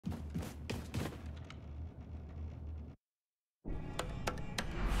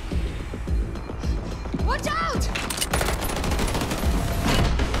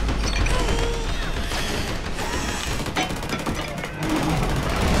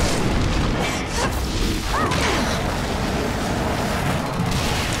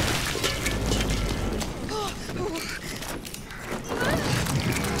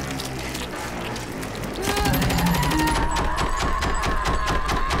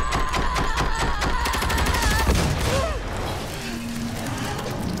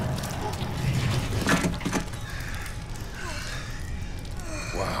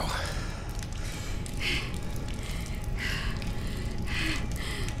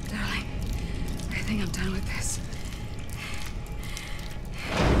think I'm done with this.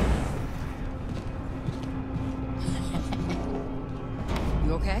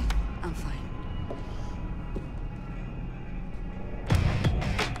 You okay? I'm fine.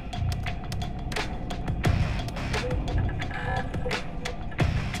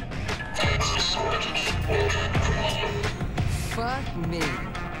 Fuck me.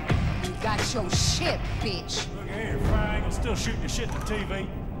 You got your shit, bitch. Look here, Frank. I'm still shooting your shit on TV.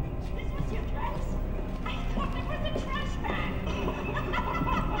 This was your dress? I thought it was a trash bag.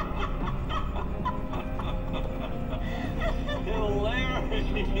 Hilarious!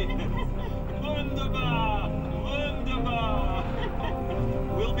 Wunderbar! Wunderbar!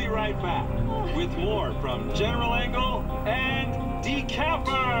 We'll be right back with more from General Engel and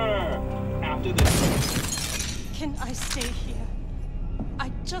Decamper after this. Can I stay here?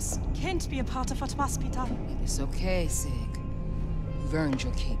 I just can't be a part of what must be done. It's okay, Sig. You've earned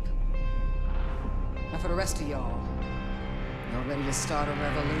your keep. Now for the rest of y'all, y'all ready to start a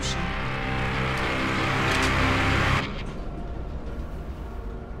revolution?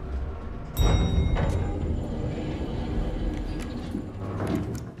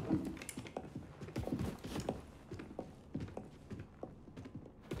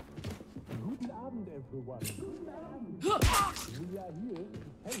 Guten Abend, everyone. We are here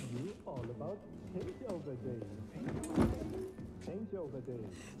to tell you all about Changeover Day. Changeover Day.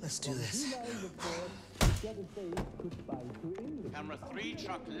 Let's do this. Camera 3,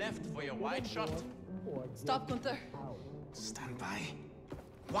 truck left for your wide shot. Stop, Gunther. Stand by.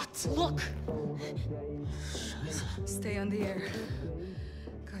 What? Look! Stay on the air.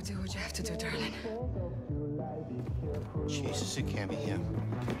 Go do what you have to do, darling. Jesus, it can't be him.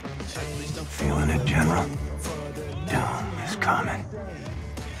 Please don't Feeling it, General. Doom is coming. Give it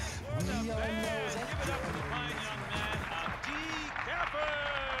up to the fine young man, Decamper!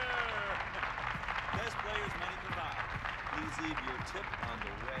 Best players money can buy. Please leave your tip on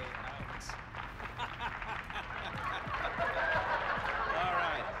the way out. All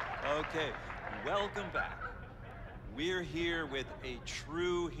right, okay, welcome back. We're here with a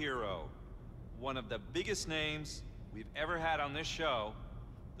true hero. One of the biggest names we've ever had on this show.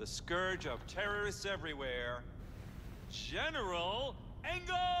 The scourge of terrorists everywhere, General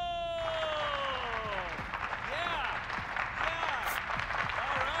Engel! Yeah!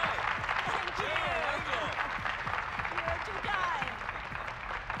 All right! Thank you. General Engel! Here to die.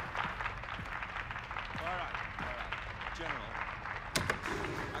 All right. General,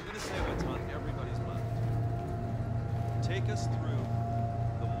 I'm gonna say what's on everybody's mind. Take us through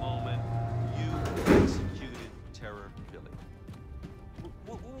the moment you executed Terror Billy.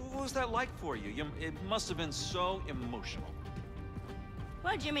 What was that like for you? It must have been so emotional.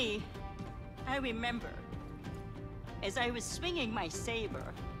 Well, Jimmy, I remember, as I was swinging my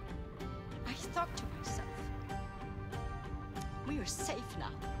saber, I thought to myself, we are safe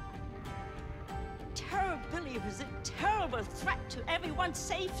now. Terror Billy was a terrible threat to everyone's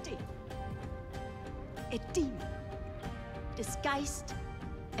safety. A demon, disguised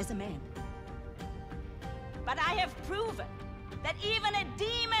as a man. But I have proven that even a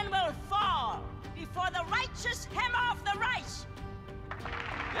demon will fall before the righteous hem off the Reich.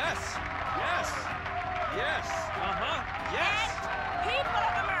 Yes! Yes! And people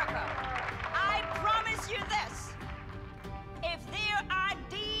of America, I promise you this. If there are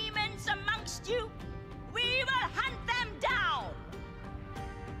demons amongst you, we will hunt them down.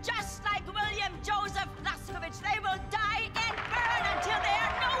 Just like William Joseph Blaskovich, they will die and burn until they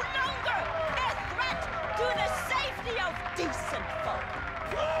are no longer a threat to the safety of decent folk.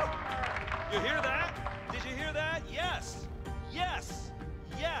 You hear that? Did you hear that? Yes!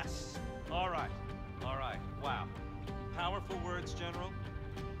 All right. Wow. Powerful words, General.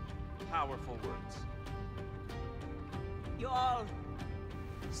 Powerful words. You all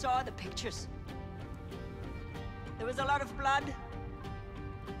saw the pictures. There was a lot of blood.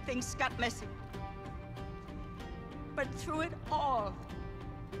 Things got messy. But through it all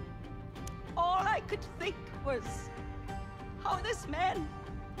I could think was how this man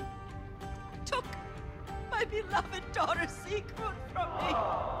took my beloved daughter Sigrun from me.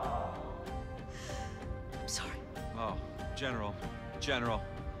 I'm sorry. Oh, General,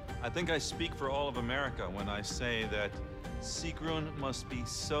 I think I speak for all of America when I say that Sigrun must be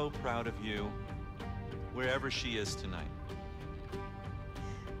so proud of you, wherever she is tonight.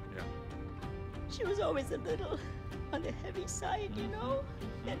 Yeah. She was always a little on the heavy side, you know,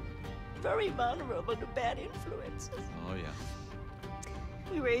 and very vulnerable to bad influences. Oh, yeah.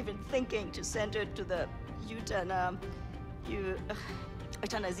 We were even thinking to send her to the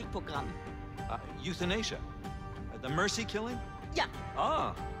Euthanasie-Programm. Euthanasia? The mercy killing? Yeah.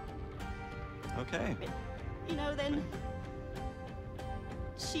 Ah. Okay. You know, then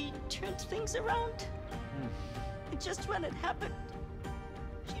she turned things around. And just when it happened,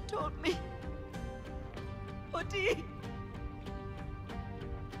 she told me, Odi,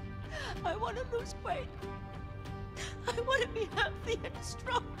 I want to lose weight. I want to be healthy and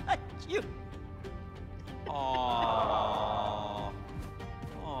strong like you. Aww.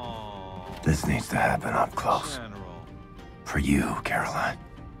 Aww. This needs to happen up close. General. For you, Caroline.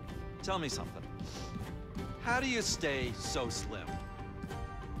 Tell me something. How do you stay so slim?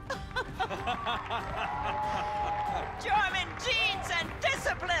 German genes and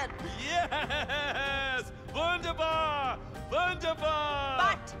discipline. Yes! Wunderbar! Wunderbar!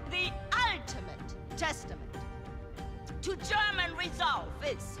 But the ultimate testament to German resolve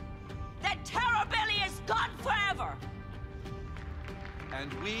is that Terrorbilly is gone forever.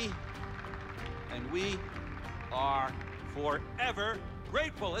 And we are forever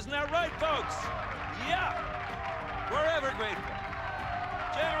grateful. Isn't that right, folks? Yeah! Forever grateful.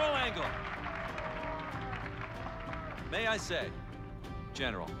 General Engel. May I say,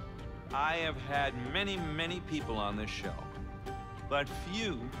 General, I have had many, many people on this show, but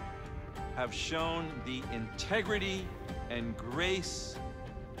few have shown the integrity and grace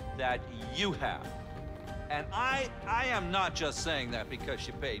that you have. And I am not just saying that because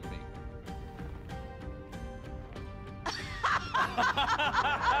you paid me.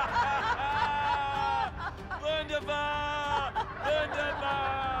 Wunderbar!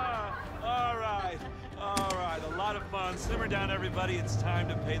 Wunderbar! All right. A lot of fun. Simmer down, everybody. It's time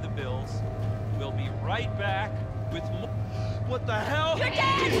to pay the bills. We'll be right back with more. What the hell? You're dead!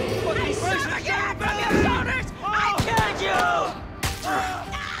 I saw again from your shoulders! I killed you!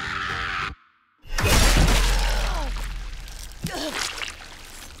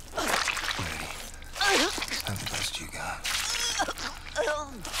 Is that the best you got?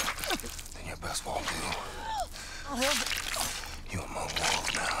 Then your best won't do. You're my world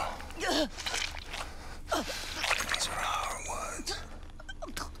now. These are our words.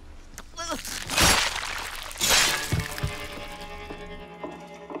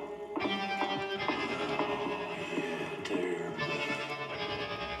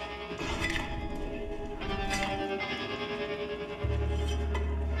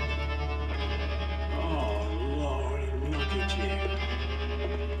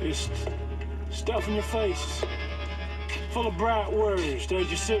 Stuff in your faces, full of bright words that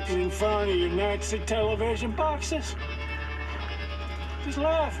you're sitting in front of your Nazi television boxes. Just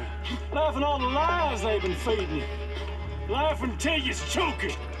laughing all the lies they've been feeding you. Laughing till you're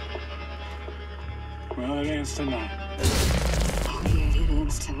choking. Well, it ends tonight. Oh yeah, it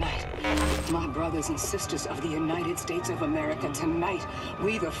ends tonight. My brothers and sisters of the United States of America, tonight,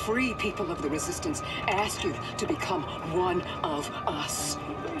 we the free people of the resistance ask you to become one of us.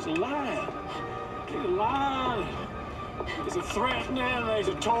 There's a lie. There's a lie. There's a threatening, there's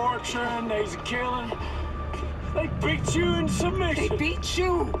a torturing, there's a killing. They beat you in submission. They beat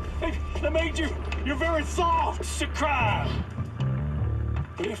you. They made your very thoughts a crime.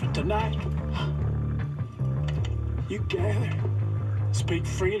 But if tonight you gather, speak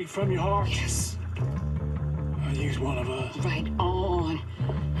freely from your heart. Yes. I'll use one of us. Right on.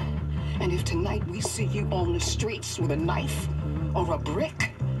 And if tonight we see you on the streets with a knife or a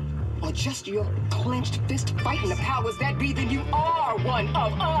brick, or just your clenched fist fighting the powers that be, then you are one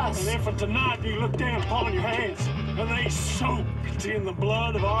of us. And if tonight you look down upon your hands and they soaked in the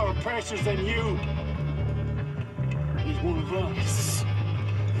blood of our oppressors, then you, he's one of us.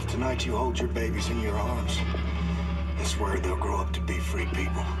 If tonight you hold your babies in your arms and swear they'll grow up to be free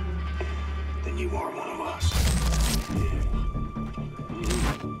people, then you are one of us.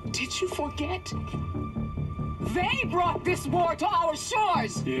 Did you forget? They brought this war to our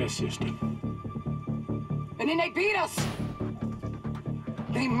shores! Yes, sister. And then they beat us!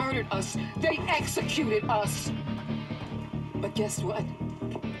 They murdered us. They executed us. But guess what?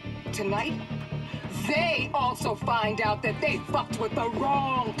 Tonight, they also find out that they fucked with the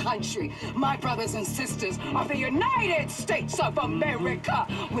wrong country. My brothers and sisters of the United States of America.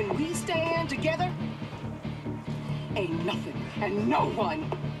 When we stand together, ain't nothing and no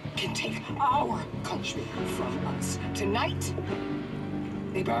one can take our country from us. Tonight,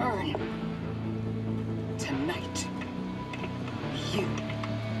 they burn. Tonight, you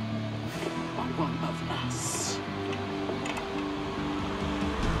are one of us.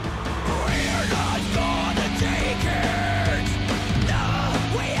 We're not gonna take it! No,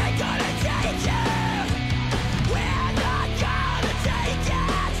 we ain't gonna take it! We're not gonna take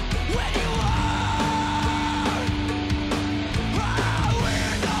it when you are! Oh,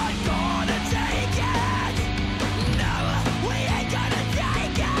 we're not gonna take it! No, we ain't gonna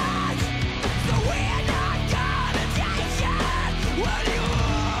take it!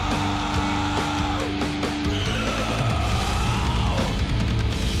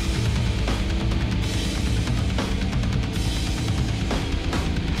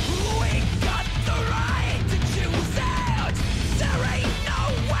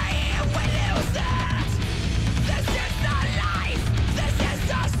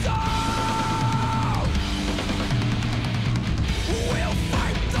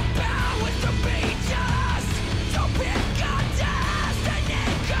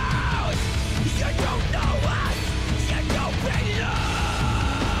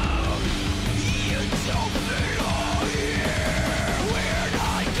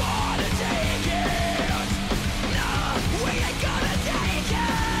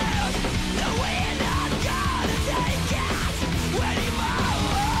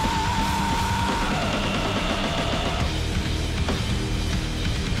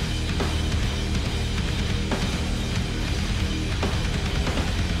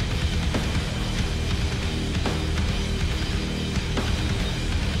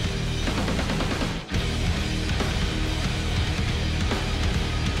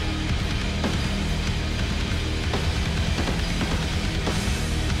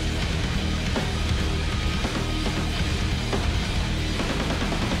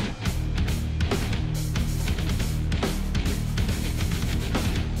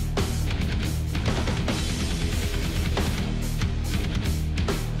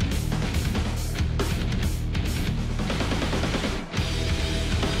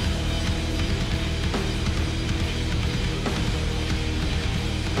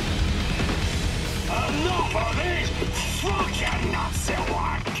 enough of these fucking Nazi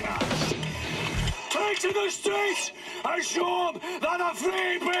wankers! Take to the streets and show them that the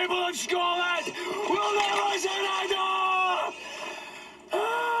free people of Scotland will never surrender!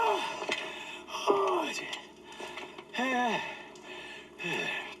 Oh, dear.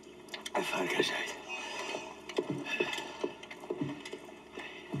 I think I said.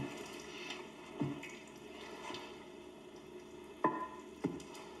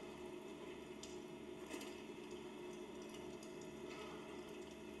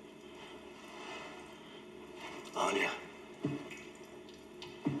 Anya.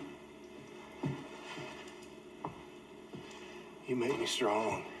 You make me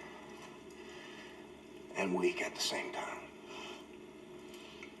strong and weak at the same time.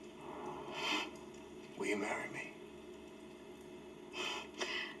 Will you marry me?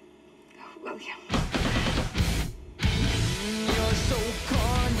 William. You're so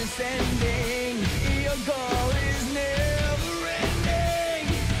condescending. Your goal is never ending.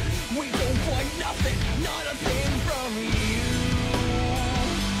 We don't want nothing, not a thing from you.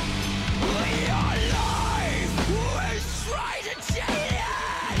 Your life is tragedy,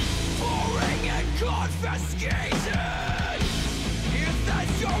 boring and confiscated. If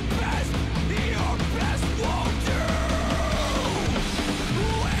that's your best won't do.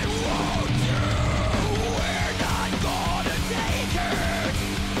 It won't do. We're not gonna take it.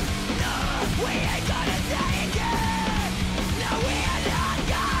 No, we ain't gonna take it. No, we are not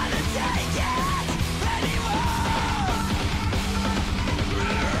gonna take it anymore.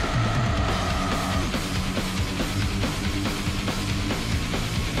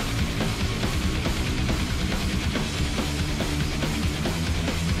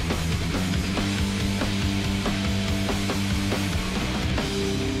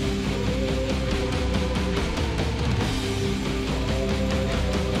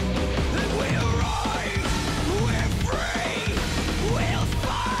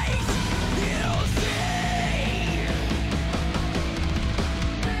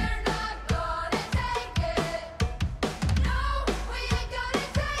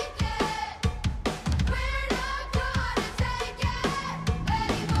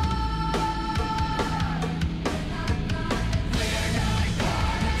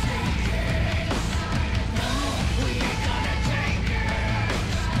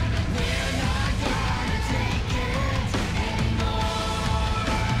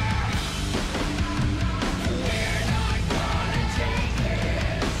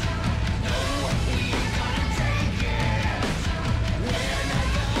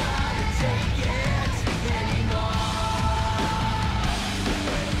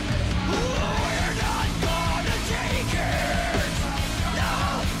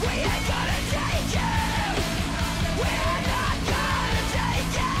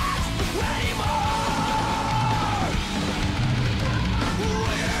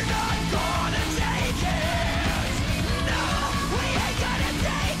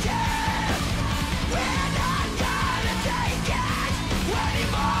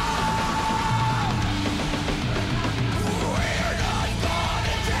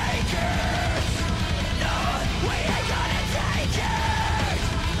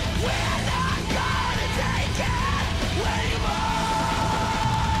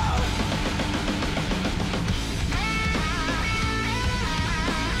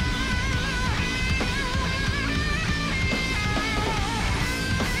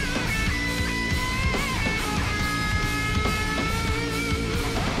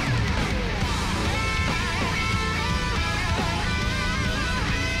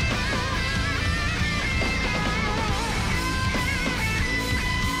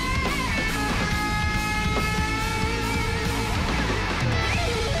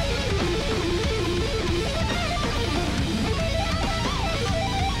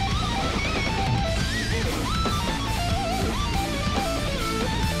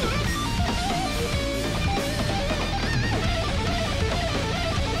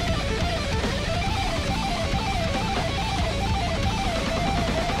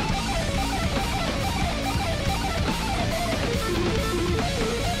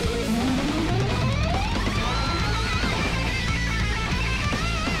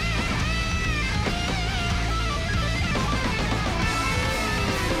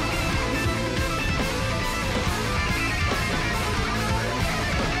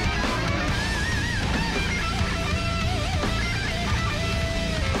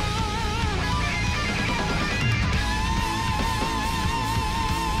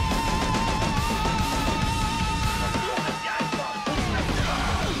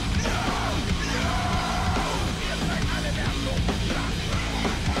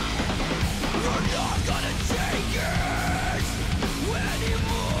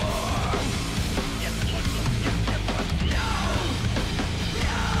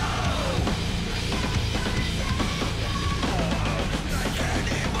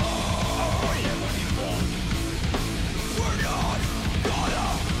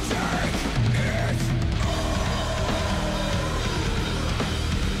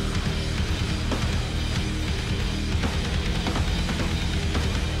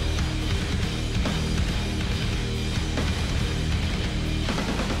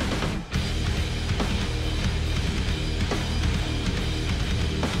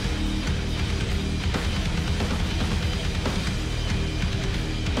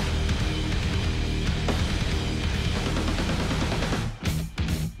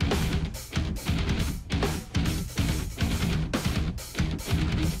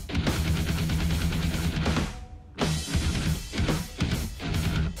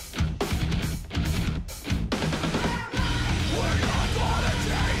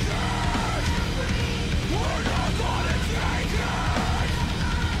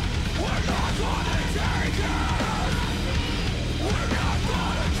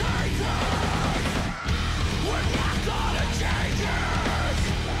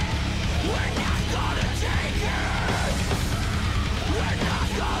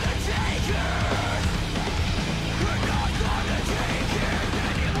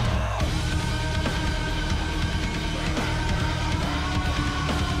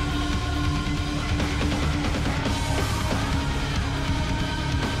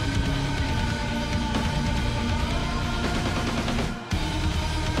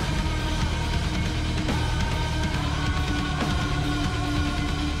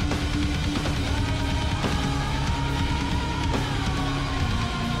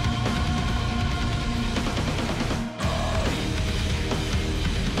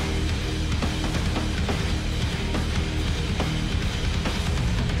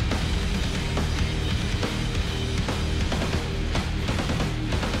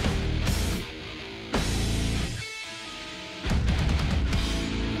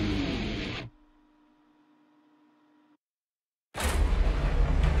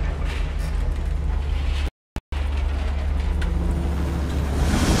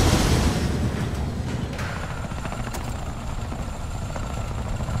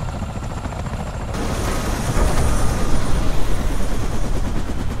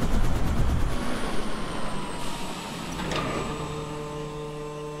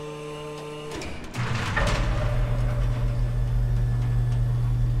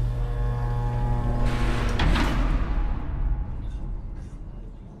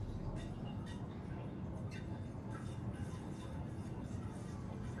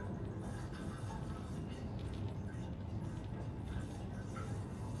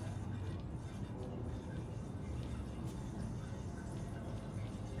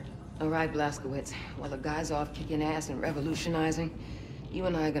 All right, Blazkowicz. While the guy's off kicking ass and revolutionizing, you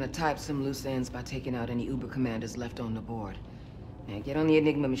and I are gonna type some loose ends by taking out any Uber commanders left on the board. And get on the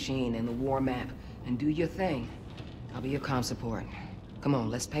Enigma machine and the war map, and do your thing. I'll be your comm support. Come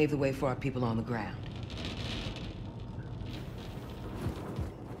on, let's pave the way for our people on the ground.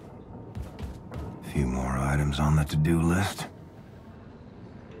 Few more items on the to-do list.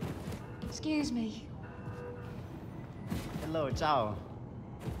 Excuse me. Hello, ciao.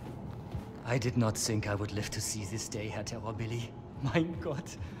 I did not think I would live to see this day, Herr Terrorbilly. Mein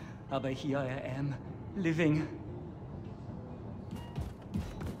Gott. Aber here I am, living.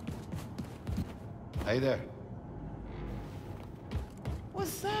 Hey there.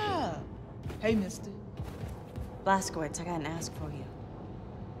 What's up? Hey, mister. Blazkowicz, I got an ask for you.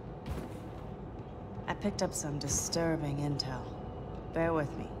 I picked up some disturbing intel. Bear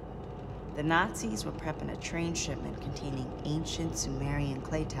with me. The Nazis were prepping a train shipment containing ancient Sumerian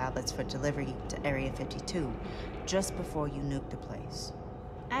clay tablets for delivery to Area 52, just before you nuked the place.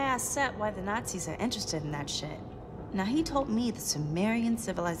 I asked Set why the Nazis are interested in that shit. Now, he told me the Sumerian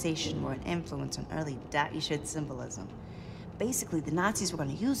civilization were an influence on early Da'Ushid symbolism. Basically, the Nazis were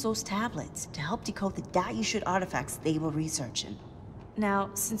going to use those tablets to help decode the Da'Ushid artifacts they were researching. Now,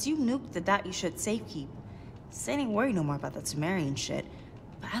 since you nuked the Da'Ushid safekeep, Set ain't worried no more about that Sumerian shit,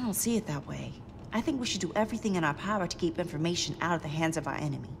 but I don't see it that way. I think we should do everything in our power to keep information out of the hands of our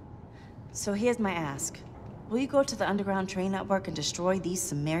enemy. So here's my ask. Will you go to the underground train network and destroy these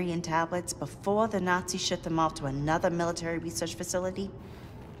Sumerian tablets before the Nazis ship them off to another military research facility?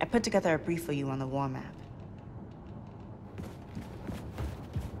 I put together a brief for you on the war map.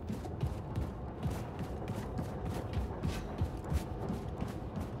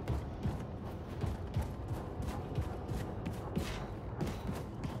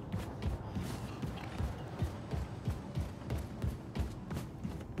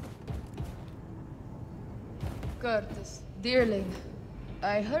 Curtis, dearling,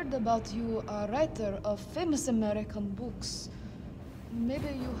 I heard about you, a writer of famous American books. Maybe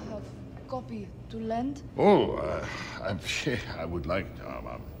you have a copy to lend? Oh, I would like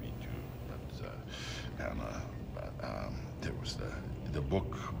me to, but there was the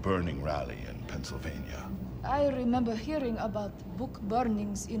book burning rally in Pennsylvania. I remember hearing about book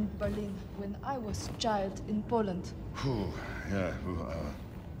burnings in Berlin when I was a child in Poland. Yeah,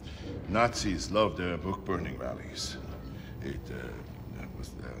 Nazis loved their book burning rallies.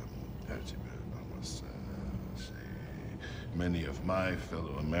 Many of my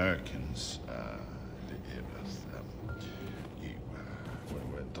fellow Americans,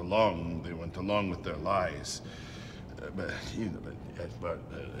 they went along with their lies. But you know,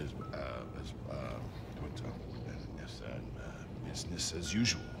 business as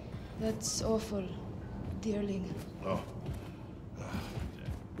usual. That's awful, dearling. Oh.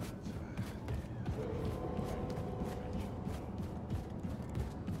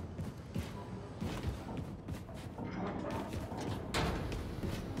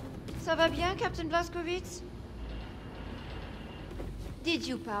 Ça va bien, Captain Blazkowicz? Did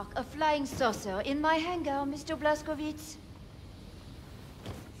you park a flying saucer in my hangar, Mr. Blazkowicz?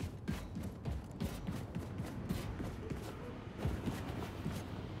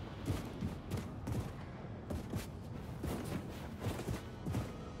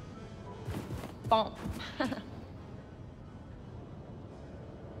 Bon.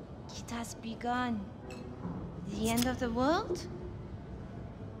 It has begun. The end of the world?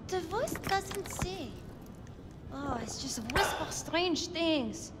 The voice doesn't say. Oh, it's just whisper strange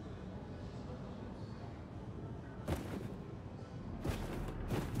things.